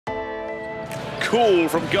cool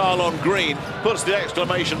from Garlon Green puts the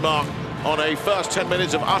exclamation mark on a first 10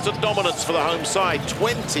 minutes of utter dominance for the home side,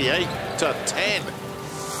 28-10.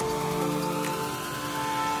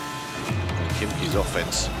 Kimki's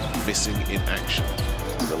offense missing in action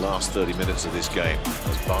in the last 30 minutes of this game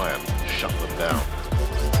as Bayern shut them down.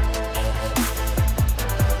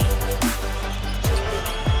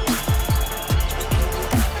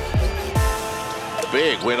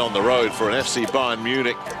 Big win on the road for an FC Bayern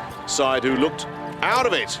Munich side who looked out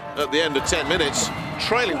of it at the end of 10 minutes,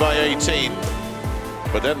 trailing by 18.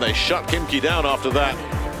 But then they shut Kimki down after that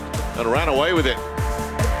and ran away with it.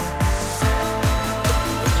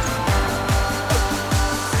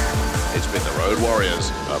 It's been the Road Warriors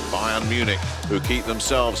of Bayern Munich who keep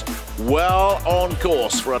themselves well on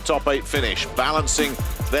course for a top 8 finish, balancing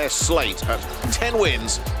their slate at 10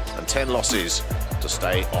 wins and 10 losses to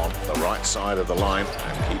stay on the right side of the line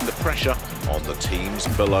and keep the pressure on the teams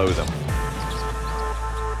below them.